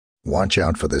Watch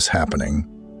out for this happening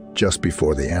just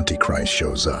before the Antichrist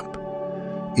shows up.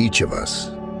 Each of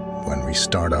us, when we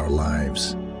start our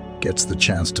lives, gets the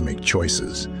chance to make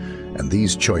choices, and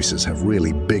these choices have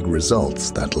really big results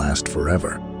that last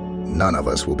forever. None of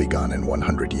us will be gone in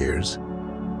 100 years,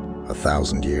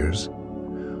 1,000 years,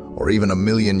 or even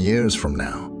 1,000,000 years from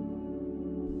now.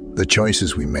 The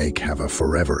choices we make have a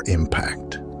forever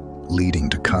impact, leading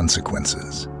to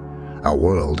consequences. Our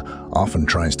world often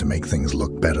tries to make things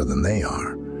look better than they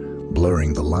are,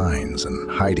 blurring the lines and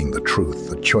hiding the truth.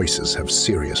 The choices have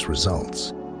serious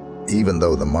results. Even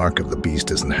though the mark of the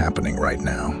beast isn't happening right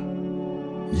now,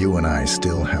 you and I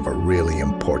still have a really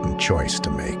important choice to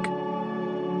make.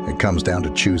 It comes down to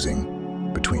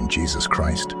choosing between Jesus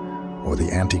Christ or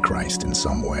the Antichrist in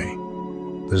some way.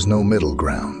 There's no middle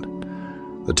ground.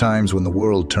 The times when the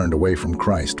world turned away from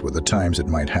Christ were the times it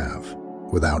might have,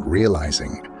 without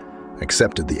realizing,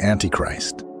 accepted the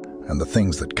Antichrist and the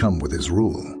things that come with his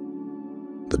rule.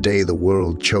 The day the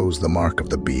world chose the mark of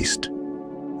the beast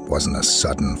wasn't a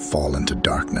sudden fall into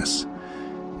darkness.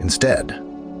 Instead,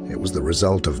 it was the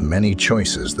result of many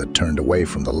choices that turned away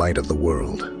from the light of the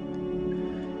world.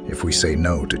 If we say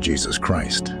no to Jesus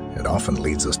Christ, it often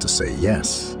leads us to say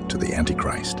yes to the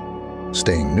Antichrist.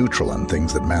 Staying neutral on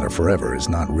things that matter forever is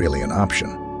not really an option.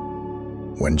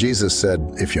 When Jesus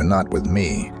said, "If you're not with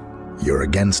me, you're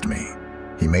against me,"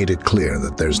 he made it clear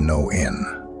that there's no in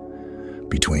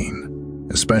between,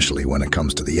 especially when it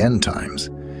comes to the end times.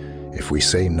 If we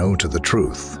say no to the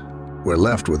truth, we're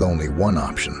left with only one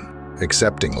option: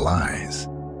 accepting lies.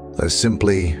 There's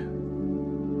simply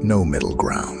no middle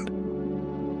ground.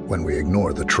 When we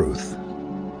ignore the truth,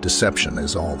 deception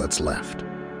is all that's left.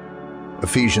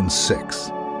 Ephesians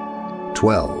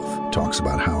 6:12 talks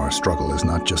about how our struggle is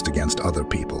not just against other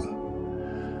people,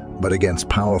 but against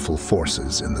powerful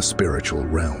forces in the spiritual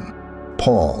realm.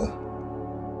 Paul,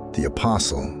 the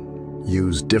apostle,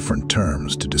 used different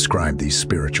terms to describe these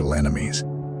spiritual enemies.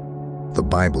 The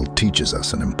Bible teaches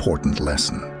us an important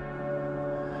lesson.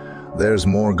 There's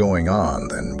more going on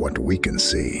than what we can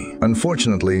see.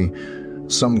 Unfortunately,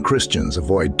 some Christians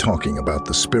avoid talking about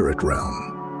the spirit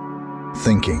realm,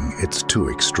 thinking it's too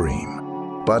extreme.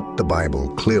 But the Bible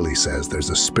clearly says there's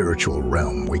a spiritual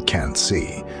realm we can't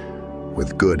see,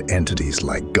 with good entities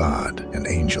like God and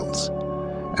angels,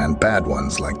 and bad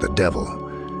ones like the devil,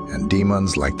 and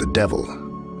demons like the devil,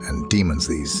 and demons.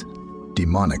 These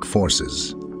demonic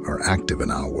forces are active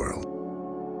in our world.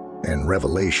 In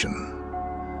Revelation,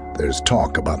 there's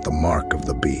talk about the mark of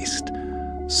the beast,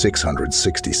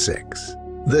 666.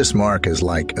 This mark is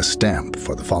like a stamp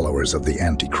for the followers of the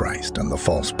Antichrist and the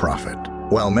false prophet.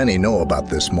 While many know about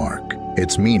this mark,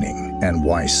 its meaning, and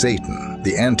why Satan,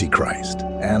 the Antichrist,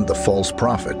 and the false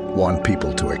prophet want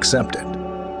people to accept it,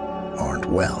 aren't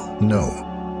well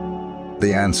known.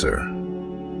 The answer,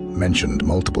 mentioned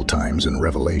multiple times in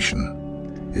Revelation,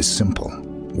 is simple: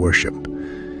 worship.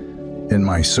 In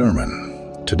my sermon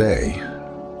today,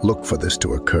 look for this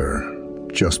to occur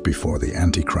just before the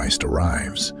Antichrist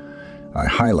arrives. I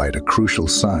highlight a crucial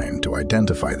sign to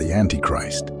identify the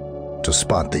Antichrist. To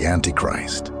spot the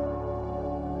Antichrist,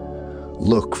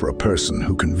 look for a person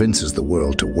who convinces the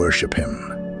world to worship him,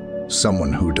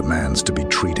 someone who demands to be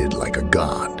treated like a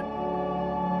god.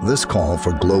 This call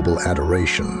for global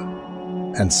adoration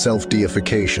and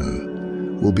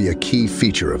self-deification will be a key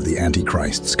feature of the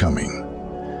Antichrist's coming.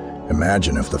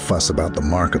 Imagine if the fuss about the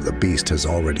mark of the beast has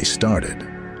already started.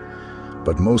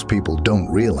 But most people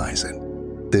don't realize it.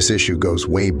 This issue goes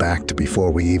way back to before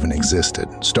we even existed,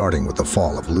 starting with the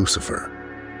fall of Lucifer.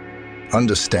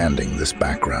 Understanding this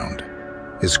background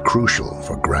is crucial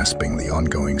for grasping the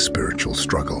ongoing spiritual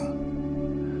struggle.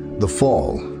 The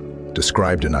fall,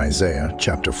 described in Isaiah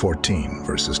chapter 14,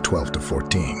 verses 12 to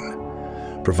 14,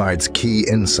 provides key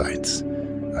insights.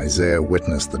 Isaiah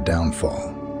witnessed the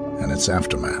downfall and its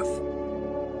aftermath.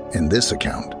 In this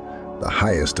account, the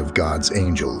highest of God's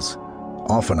angels,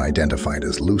 often identified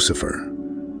as Lucifer,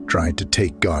 tried to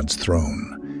take God's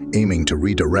throne, aiming to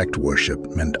redirect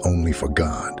worship meant only for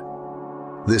God.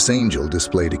 This angel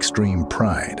displayed extreme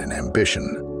pride and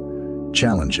ambition,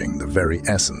 challenging the very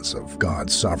essence of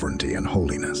God's sovereignty and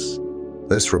holiness.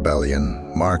 This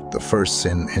rebellion marked the first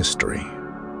sin in history,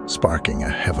 sparking a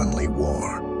heavenly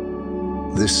war.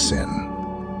 This sin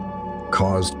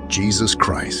caused Jesus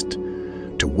Christ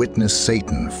to witness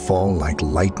Satan fall like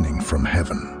lightning from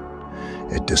heaven.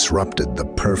 It disrupted the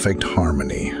perfect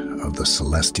harmony of the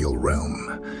celestial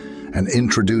realm and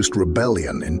introduced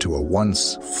rebellion into a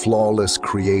once flawless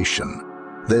creation.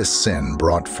 This sin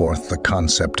brought forth the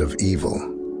concept of evil,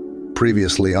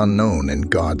 previously unknown in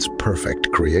God's perfect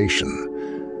creation.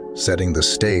 setting the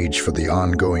stage for the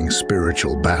ongoing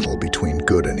spiritual battle between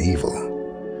good and evil.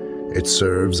 It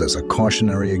serves as a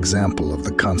cautionary example of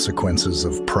the consequences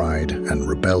of pride and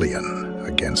rebellion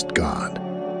against God.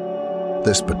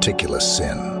 This particular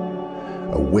sin,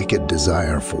 a wicked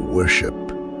desire for worship,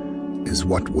 is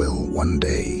what will one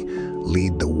day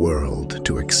lead the world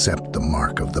to accept the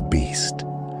mark of the beast.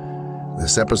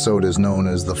 This episode is known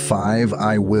as the 5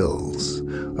 I Wills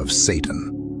of Satan,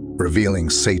 revealing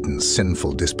Satan's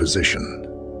sinful disposition,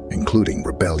 including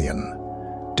rebellion,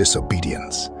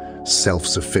 disobedience,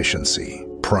 self-sufficiency,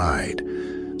 pride,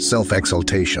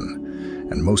 self-exaltation,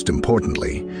 and most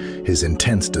importantly, his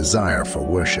intense desire for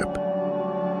worship.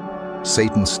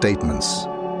 Satan's statements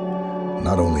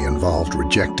not only involved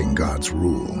rejecting God's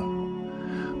rule,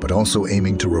 but also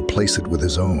aiming to replace it with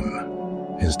his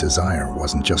own. His desire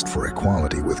wasn't just for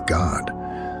equality with God,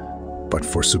 but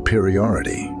for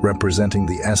superiority, representing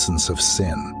the essence of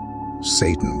sin.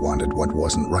 Satan wanted what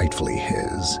wasn't rightfully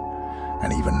his,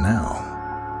 and even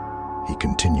now, he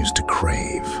continues to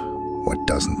crave what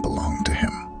doesn't belong to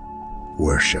him: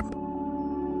 worship.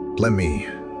 Let me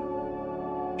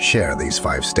share these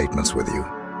 5 statements with you.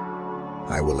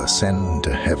 I will ascend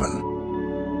to heaven.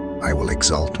 I will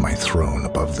exalt my throne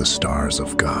above the stars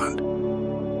of God.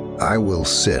 I will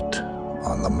sit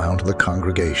on the mount of the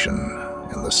congregation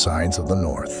in the sides of the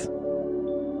north.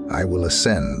 I will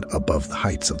ascend above the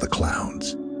heights of the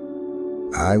clouds.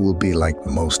 I will be like the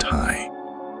Most High.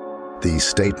 These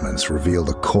statements reveal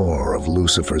the core of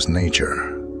Lucifer's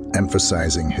nature,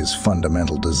 emphasizing his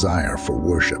fundamental desire for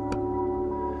worship.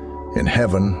 In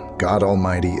heaven, God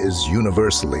Almighty is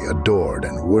universally adored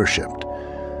and worshipped.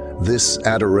 This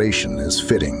adoration is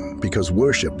fitting because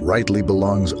worship rightly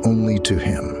belongs only to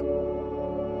Him.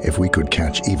 If we could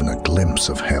catch even a glimpse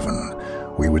of heaven,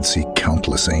 we would see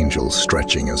countless angels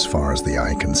stretching as far as the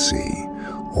eye can see,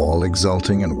 all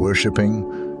exalting and worshiping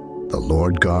the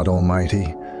Lord God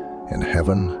Almighty. In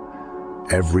heaven,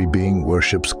 every being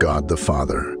worships God the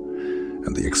Father,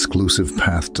 and the exclusive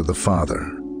path to the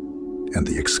Father. And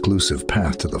the exclusive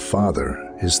path to the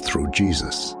Father is through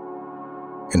Jesus.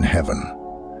 In heaven,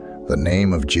 the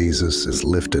name of Jesus is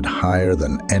lifted higher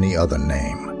than any other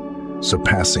name,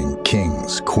 surpassing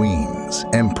kings, queens,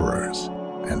 emperors,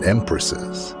 and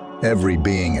empresses. Every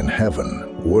being in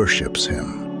heaven worships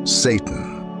him.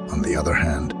 Satan, on the other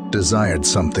hand, desired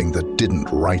something that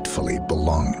didn't rightfully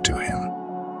belong to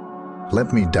him.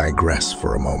 Let me digress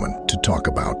for a moment to talk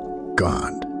about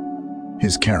God,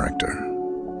 his character,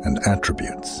 and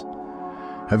attributes.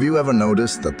 Have you ever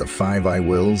noticed that the 5 I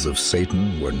wills of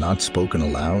Satan were not spoken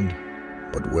aloud,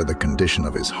 but were the condition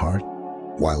of his heart?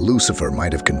 While Lucifer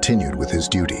might have continued with his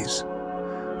duties,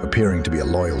 appearing to be a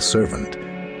loyal servant,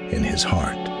 in his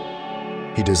heart,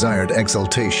 he desired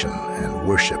exaltation and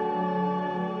worship.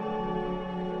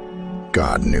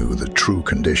 God knew the true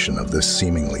condition of this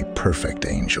seemingly perfect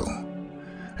angel.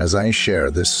 As I share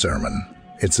this sermon,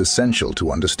 it's essential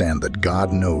to understand that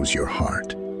God knows your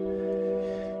heart.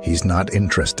 He's not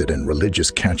interested in religious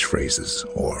catchphrases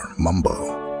or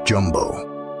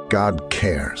mumbo-jumbo. God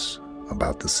cares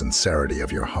about the sincerity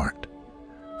of your heart.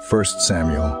 1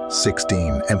 Samuel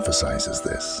 16 emphasizes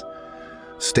this,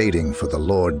 stating, "For the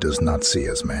Lord does not see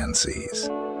as man sees.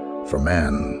 For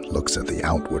man looks at the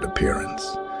outward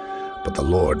appearance, but the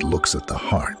Lord looks at the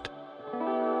heart."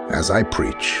 As I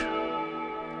preach,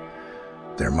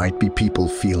 there might be people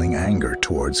feeling anger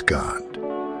towards God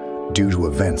due to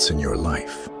events in your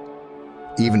life.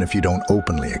 Even if you don't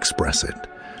openly express it,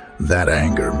 that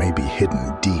anger may be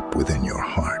hidden deep within your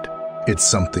heart. It's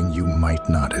something you might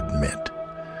not admit,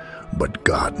 but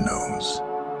God knows.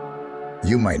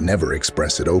 You might never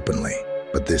express it openly,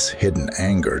 but this hidden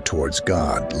anger towards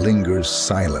God lingers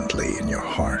silently in your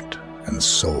heart and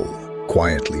soul,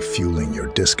 quietly fueling your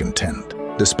discontent.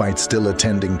 Despite still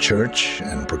attending church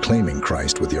and proclaiming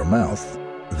Christ with your mouth,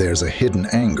 there's a hidden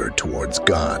anger towards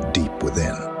God deep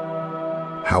within.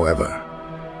 However,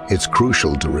 it's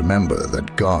crucial to remember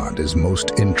that God is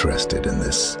most interested in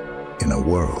this inner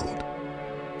world,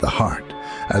 the heart.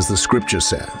 As the scripture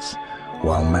says,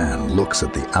 while man looks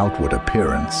at the outward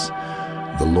appearance,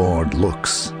 the Lord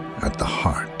looks at the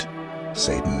heart.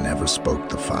 Satan never spoke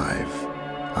the 5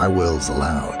 I wills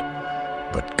aloud,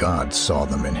 but God saw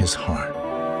them in his heart.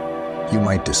 You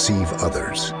might deceive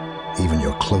others, even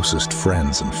your closest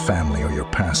friends and family or your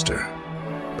pastor,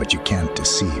 but you can't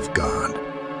deceive God.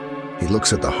 He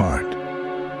looks at the heart.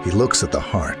 He looks at the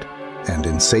heart, and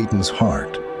in Satan's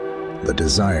heart, the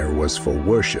desire was for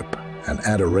worship and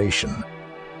adoration.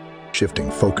 Shifting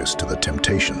focus to the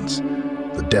temptations,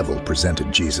 the devil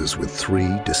presented Jesus with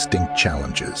 3 distinct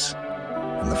challenges.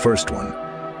 In the first one,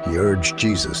 He urged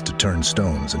Jesus to turn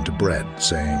stones into bread,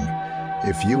 saying,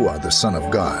 "If you are the Son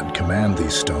of God, command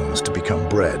these stones to become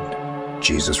bread."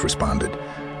 Jesus responded,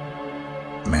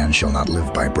 "Man shall not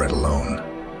live by bread alone,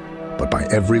 but by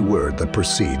every word that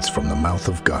proceeds from the mouth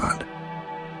of God."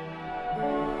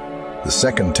 The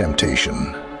second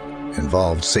temptation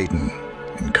involved Satan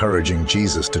encouraging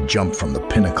Jesus to jump from the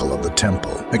pinnacle of the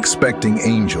temple, expecting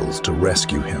angels to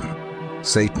rescue him.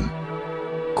 Satan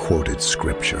quoted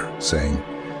scripture, saying,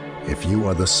 "If you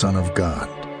are the Son of God,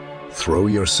 throw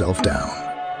yourself down,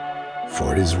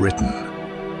 for it is written,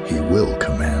 He will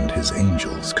command His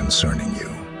angels concerning you,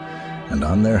 and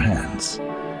on their hands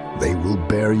they will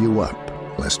bear you up,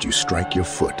 lest you strike your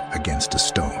foot against a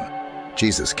stone."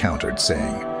 Jesus countered,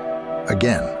 saying,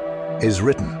 "Again, it is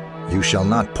written, you shall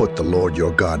not put the Lord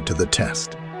your God to the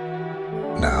test."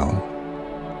 Now,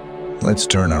 let's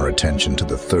turn our attention to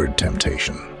the third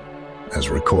temptation, as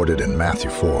recorded in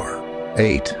Matthew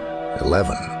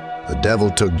 4:8-11. The devil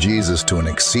took Jesus to an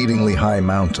exceedingly high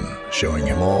mountain, showing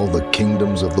him all the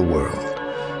kingdoms of the world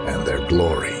and their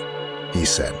glory. He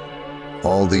said,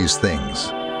 "All these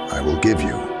things I will give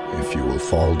you if you will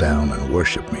fall down and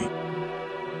worship me."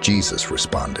 Jesus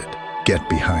responded, "Get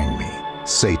behind me,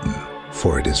 Satan,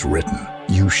 for it is written,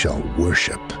 you shall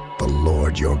worship the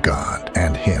Lord your God,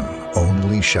 and Him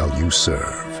only shall you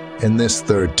serve." In this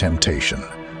third temptation,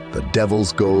 the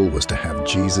devil's goal was to have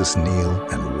Jesus kneel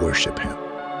and worship him.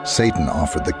 Satan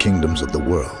offered the kingdoms of the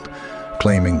world,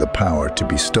 claiming the power to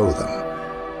bestow them,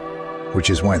 which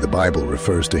is why the Bible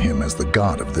refers to him as the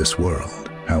God of this world.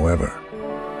 However,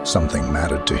 something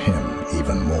mattered to him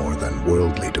even more than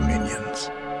worldly dominions: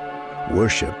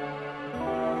 worship.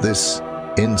 This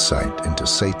insight into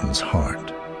Satan's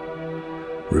heart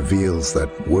reveals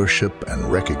that worship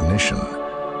and recognition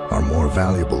are more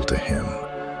valuable to him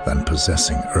than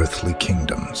possessing earthly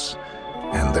kingdoms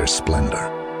and their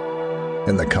splendor.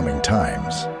 In the coming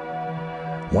times,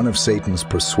 one of Satan's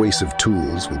persuasive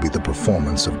tools will be the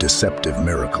performance of deceptive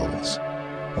miracles,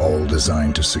 all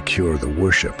designed to secure the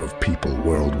worship of people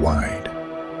worldwide.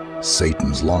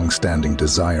 Satan's long-standing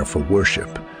desire for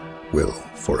worship will,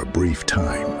 for a brief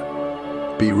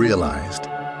time, be realized.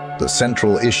 The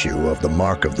central issue of the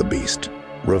mark of the beast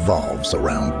revolves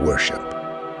around worship.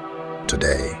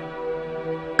 Today,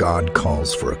 God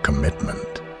calls for a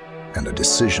commitment and a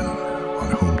decision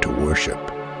on whom to worship.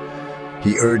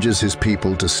 He urges His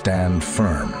people to stand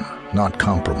firm, not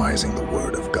compromising the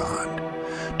Word of God,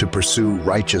 to pursue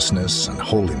righteousness and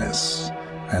holiness,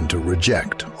 and to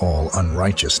reject all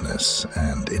unrighteousness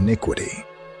and iniquity.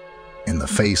 In the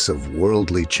face of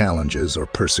worldly challenges or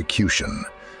persecution,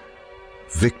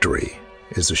 victory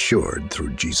is assured through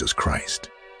Jesus Christ.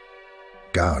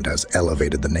 God has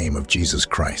elevated the name of Jesus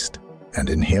Christ, and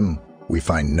in Him we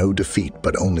find no defeat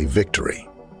but only victory.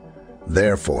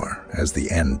 Therefore, as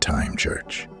the end-time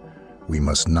church, we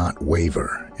must not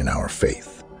waver in our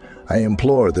faith. I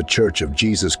implore the Church of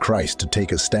Jesus Christ to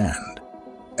take a stand,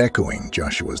 echoing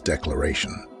Joshua's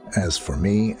declaration, "As for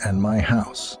me and my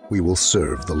house, we will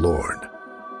serve the Lord."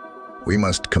 We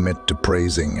must commit to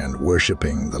praising and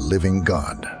worshiping the living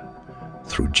God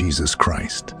through Jesus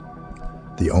Christ,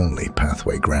 the only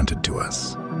pathway granted to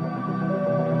us.